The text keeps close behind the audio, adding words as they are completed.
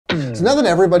So now that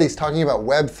everybody's talking about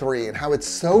Web3 and how it's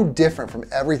so different from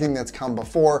everything that's come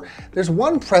before, there's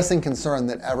one pressing concern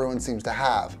that everyone seems to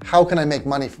have. How can I make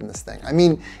money from this thing? I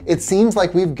mean, it seems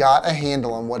like we've got a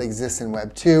handle on what exists in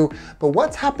Web 2, but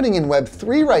what's happening in Web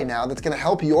 3 right now that's going to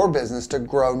help your business to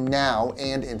grow now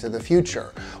and into the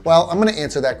future? Well, I'm going to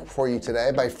answer that for you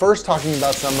today by first talking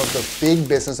about some of the big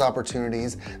business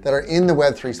opportunities that are in the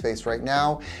Web 3 space right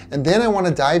now, and then I want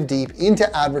to dive deep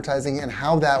into advertising and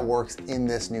how that works in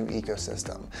this new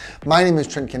ecosystem. My name is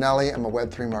Trent Kennelly. I'm a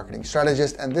Web3 marketing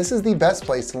strategist, and this is the best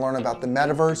place to learn about the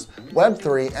metaverse,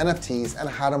 Web3, NFTs, and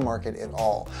how to market it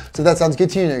all. So if that sounds good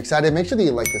to you and you're excited, make sure that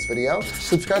you like this video,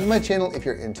 subscribe to my channel if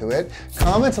you're into it,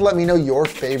 comment to let me know your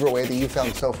favorite way that you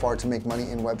found so far to make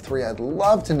money in Web3. I'd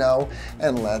love to know,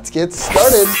 and let's get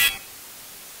started.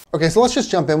 Okay, so let's just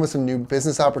jump in with some new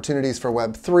business opportunities for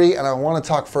Web3, and I want to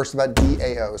talk first about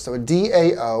DAO. So a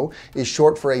DAO is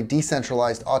short for a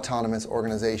decentralized autonomous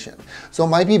organization. So it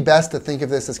might be best to think of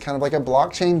this as kind of like a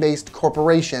blockchain-based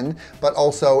corporation, but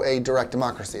also a direct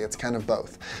democracy. It's kind of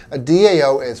both. A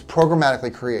DAO is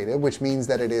programmatically created, which means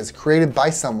that it is created by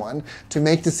someone to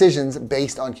make decisions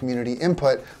based on community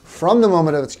input from the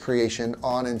moment of its creation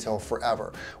on until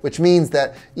forever, which means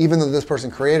that even though this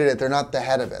person created it, they're not the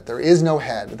head of it. There is no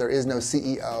head. There is no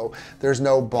CEO, there's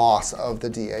no boss of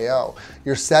the DAO.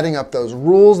 You're setting up those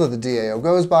rules that the DAO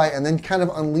goes by and then kind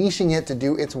of unleashing it to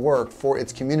do its work for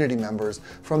its community members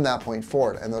from that point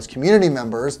forward. And those community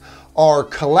members are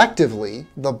collectively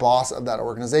the boss of that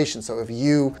organization. So if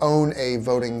you own a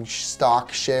voting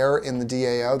stock share in the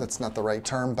DAO, that's not the right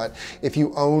term, but if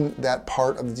you own that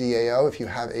part of the DAO, if you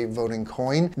have a voting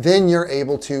coin, then you're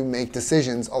able to make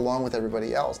decisions along with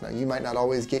everybody else. Now, you might not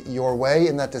always get your way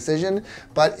in that decision,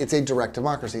 but it's a direct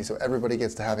democracy, so everybody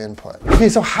gets to have input. Okay,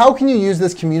 so how can you use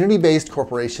this community-based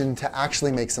corporation to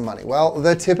actually make some money? Well,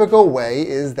 the typical way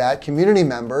is that community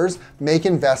members make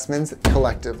investments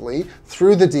collectively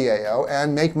through the DAO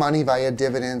and make money via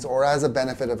dividends or as a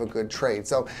benefit of a good trade.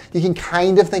 So you can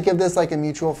kind of think of this like a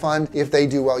mutual fund. If they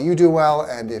do well, you do well,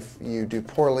 and if you do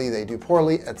poorly, they do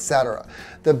poorly, etc.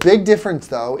 The big difference,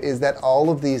 though, is that all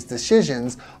of these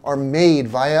decisions are made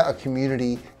via a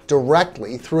community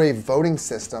directly through a voting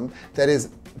system that is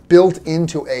built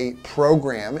into a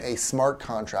program, a smart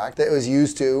contract that was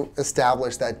used to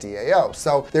establish that DAO.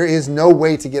 So there is no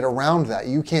way to get around that.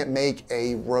 You can't make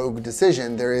a rogue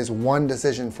decision. There is one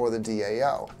decision for the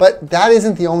DAO. But that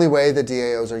isn't the only way the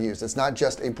DAOs are used. It's not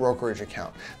just a brokerage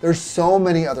account. There's so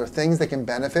many other things that can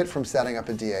benefit from setting up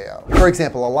a DAO. For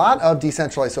example, a lot of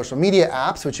decentralized social media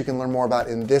apps, which you can learn more about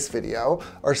in this video,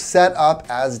 are set up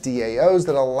as DAOs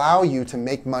that allow you to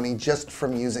make money just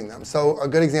from using them. So a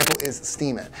good example is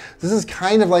Steemit. This is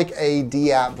kind of like a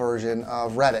DApp version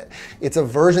of Reddit. It's a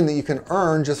version that you can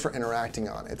earn just for interacting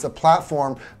on. It's a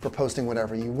platform for posting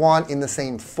whatever you want in the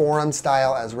same forum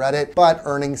style as Reddit, but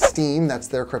earning Steem, that's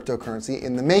their cryptocurrency,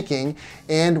 in the making,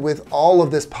 and with all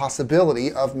of this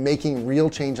possibility of making real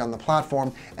change on the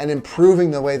platform and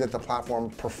improving the way that the platform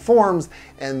performs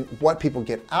and what people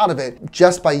get out of it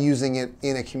just by using it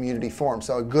in a community forum.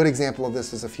 So a good example of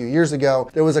this is a few years ago,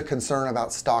 there was a concern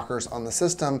about stalkers on the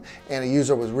system, and a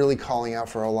user was really calling out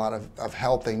for a lot of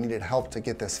help. They needed help to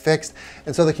get this fixed.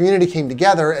 And so the community came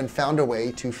together and found a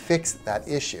way to fix that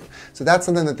issue. So that's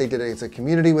something that they did as a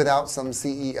community without some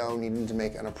CEO needing to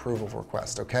make an approval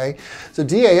request, okay? So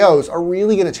DAOs are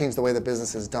really gonna change the way that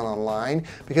business is done online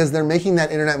because they're making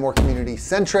that internet more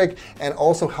community-centric and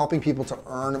also helping people to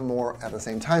earn more at the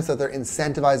same time, so they're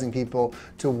incentivizing people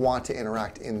to want to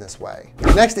interact in this way.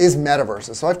 Next is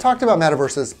metaverses. So I've talked about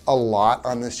metaverses a lot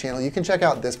on this channel. You can check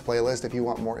out this playlist if you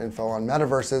want more info on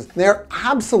metaverses. They're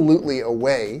absolutely a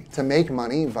way to make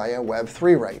money via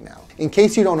Web3 right now. In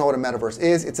case you don't know what a metaverse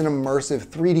is, it's an immersive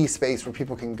 3D space where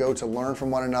people can go to learn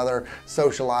from one another,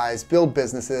 socialize, build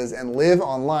businesses, and live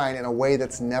online in a way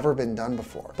that's never been done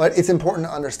before. But it's important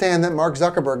to understand that Mark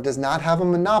Zuckerberg does not have a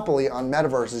monopoly on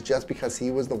metaverses just because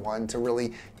he was the one to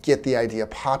really get the idea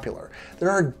popular. There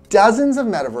are dozens of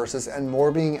metaverses and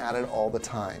more being added all the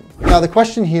time. Now the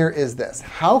question here is this: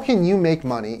 how can you make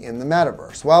money in the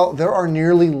metaverse? Well, there are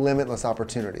nearly limitless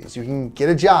opportunities. You can get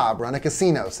a job, run a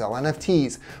casino, sell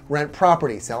NFTs, rent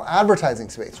property, sell advertising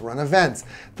space, run events.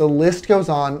 The list goes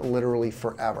on literally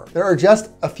forever. There are just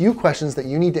a few questions that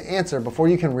you need to answer before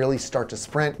you can really start to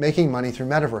sprint making money through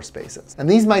metaverse spaces. And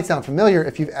these might sound familiar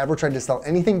if you've ever tried to sell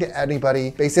anything to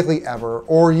anybody, basically ever,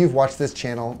 or you've watched this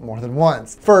channel more than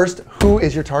once. First, who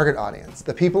is your target audience?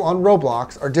 The people on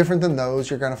Roblox are different than those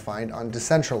you're going to find on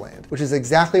Decentraland, which is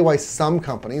exactly why some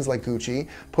companies like Gucci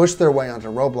pushed their way onto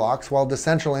Roblox while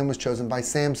Decentraland was chosen by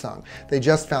Samsung. They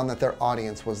just found that their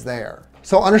audience was there.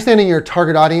 So understanding your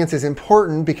target audience is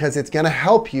important because it's going to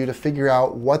help you to figure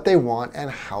out what they want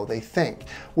and how they think,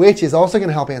 which is also going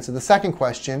to help answer the second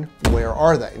question, where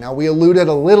are they? Now, we alluded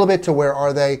a little bit to where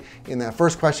are they in that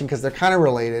first question because they're kind of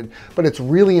related, but it's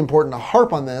really important to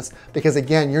harp on this because,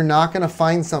 again, you're not going to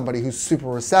find somebody who's super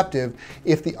receptive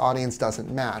if the audience doesn't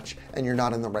match and you're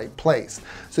not in the right place.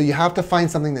 So you have to find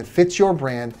something that fits your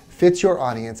brand, fits your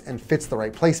audience, and fits the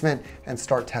right placement, and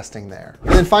start testing there.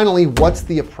 And then finally, what's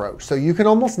the approach? So you can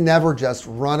almost never just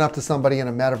run up to somebody in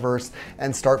a metaverse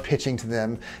and start pitching to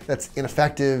them. That's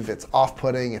ineffective, it's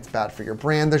off-putting, it's bad for your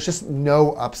brand. There's just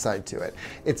no upside to it.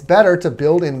 It's better to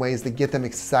build in ways that get them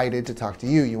excited to talk to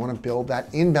you. You want to build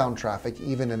that inbound traffic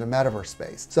even in a metaverse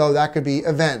space. So that could be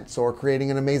events, or creating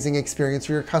an amazing experience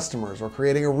for your customers, or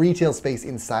creating a retail space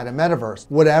inside a metaverse.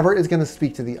 Whatever is going to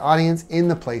speak to the audience in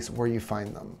the place where you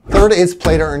find them. Third is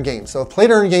play to earn games. So play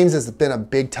to earn games has been a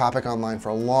big topic online for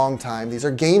a long time. These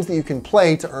are games that you can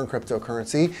play to earn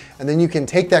cryptocurrency, and then you can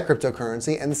take that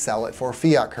cryptocurrency and sell it for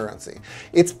fiat currency.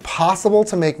 It's possible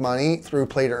to make money through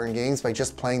play to earn games by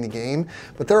just playing the game,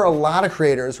 but there are a lot of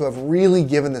creators who have really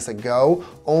given this a go,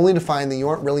 only to find that you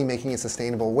aren't really making a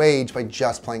sustainable wage by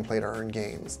just playing play to earn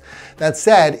games. That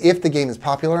said, if the game is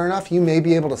popular enough, you may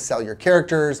be able to sell your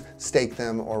characters, stake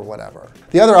them, or whatever.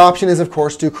 The other option is, of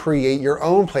course, to create your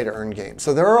own play to earn games.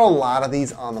 So there are a lot of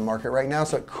these on the market right now,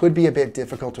 so it could be a bit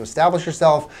difficult to establish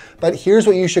yourself, but here's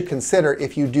what you should consider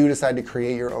if you do decide to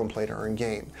create your own play to earn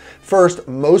game. First,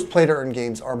 most play to earn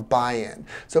games are buy-in.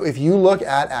 So if you look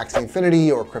at Axie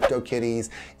Infinity or CryptoKitties,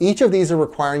 each of these are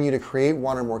requiring you to create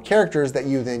one or more characters that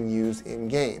you then use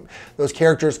in-game. Those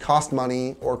characters cost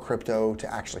money or crypto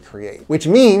to actually create, which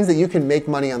means that you can make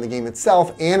money on the game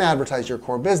itself and advertise your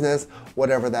core business,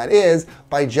 whatever that is,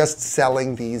 by just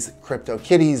selling these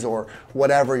CryptoKitties or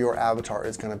whatever your avatar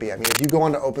is going to be. I mean, if you go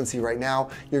onto OpenSea right now,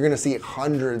 you're going to see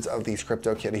hundreds of these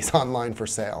CryptoKitties online for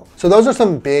sale. So those are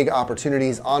some big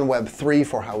opportunities on Web3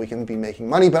 for how we can be making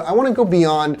money, but I want to go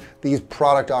beyond these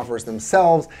product offers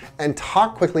themselves and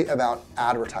talk quickly about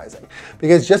advertising.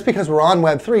 Because just because we're on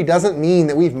Web3 doesn't mean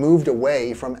that we've moved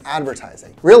away from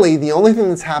advertising. Really, the only thing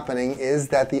that's happening is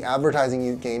that the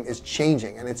advertising game is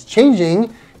changing, and it's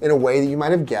changing in a way that you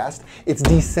might have guessed. It's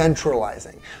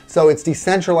decentralizing. So it's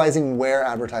decentralizing where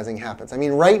advertising happens. I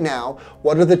mean, right now,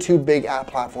 what are the two big ad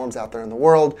platforms out there in the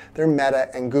world? They're Meta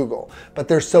and Google. But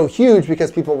they're so huge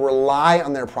because people rely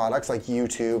on their products like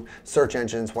YouTube, search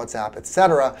engines, WhatsApp,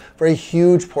 etc., for a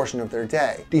huge portion of their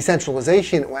day.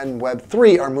 Decentralization and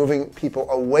Web3 are moving people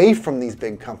away from these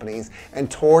big companies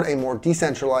and toward a more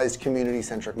decentralized,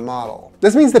 community-centric model.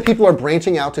 This means that people are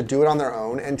branching out to do it on their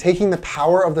own and taking the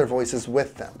power of their voices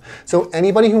with them. So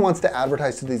anybody who wants to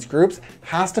advertise to these groups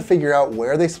has to figure out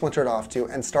where they splintered off to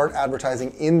and start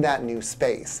advertising in that new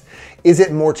space. Is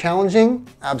it more challenging?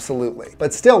 Absolutely.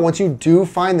 But still, once you do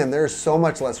find them, there is so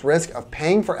much less risk of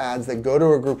paying for ads that go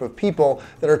to a group of people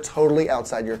that are totally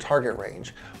outside your target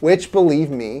range, which,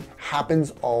 believe me,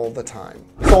 happens all the time.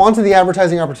 So on to the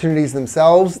advertising opportunities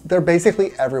themselves. They're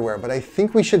basically everywhere, but I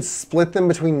think we should split them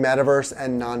between metaverse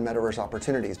and non-metaverse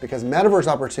opportunities, because metaverse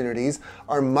opportunities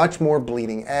are much more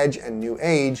bleeding edge and new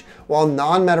age, while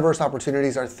non-metaverse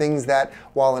opportunities are things that,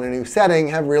 while in a new setting,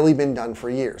 have really been done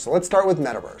for years. So let's start with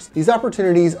metaverse. These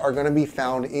opportunities are going to be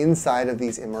found inside of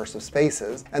these immersive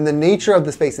spaces, and the nature of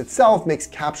the space itself makes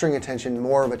capturing attention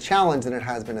more of a challenge than it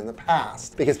has been in the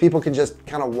past, because people can just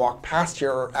kind of walk past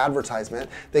your advertisement,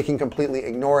 they can completely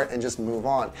ignore it and just move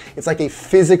on. It's like a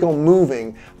physical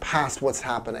moving past what's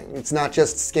happening. It's not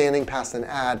just scanning past an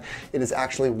ad, it is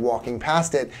actually walking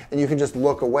past it, and you can just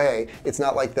look away. It's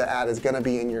not like the ad is going to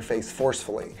be in your face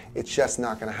forcefully. It's just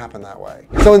not going to happen that way.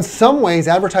 So in some ways,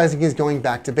 advertising is going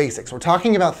back to basics. We're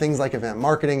talking about things like event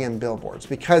marketing and billboards,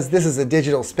 because this is a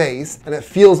digital space and it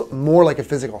feels more like a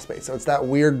physical space. So it's that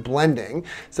weird blending.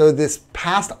 So this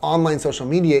past online social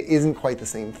media isn't quite the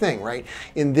same thing, right?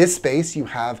 In this space, you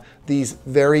have these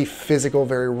very physical,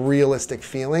 very realistic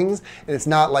feelings, and it's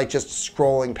not like just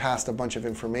scrolling past a bunch of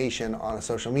information on a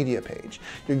social media page.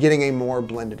 You're getting a more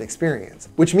blended experience,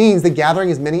 which means that gathering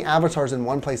as many avatars in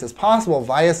one place as possible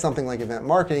via something like event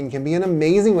marketing can be an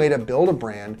amazing way to build a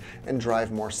brand and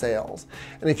drive more sales.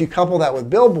 And if you couple that with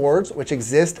billboards, which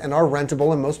exist and are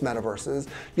rentable in most metaverses,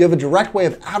 you have a direct way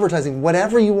of advertising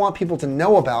whatever you want people to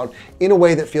know about in a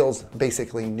way that feels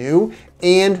basically new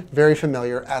and very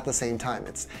familiar at the same time.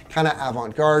 It's kind of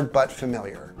avant-garde, but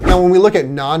familiar. Now, when we look at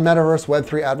non-metaverse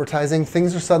Web3 advertising,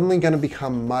 things are suddenly going to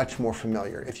become much more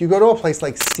familiar. If you go to a place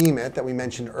like Steemit that we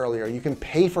mentioned earlier, you can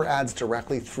pay for ads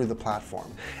directly through the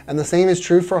platform. And the same is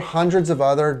true for hundreds of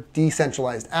other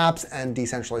decentralized apps and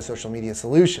decentralized social media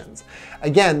solutions.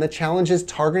 Again, the challenge is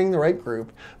targeting the right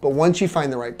group, but once you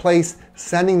find the right place,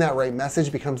 sending that right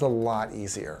message becomes a lot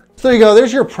easier. So there you go,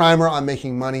 there's your primer on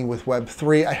making money with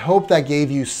Web3. I hope that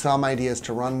gave you some ideas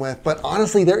to run with, but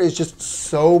honestly, there is just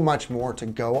so much more to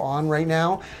go on right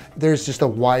now. There's just a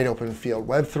wide open field.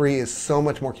 Web3 is so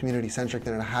much more community centric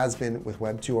than it has been with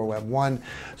Web 2 or Web 1.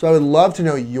 So I would love to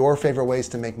know your favorite ways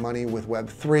to make money with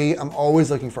Web3. I'm always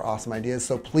looking for awesome ideas,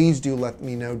 so please do let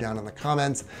me know down in the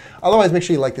comments. Otherwise, make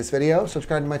sure you like this video,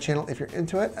 subscribe to my channel if you're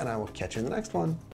into it, and I will catch you in the next one.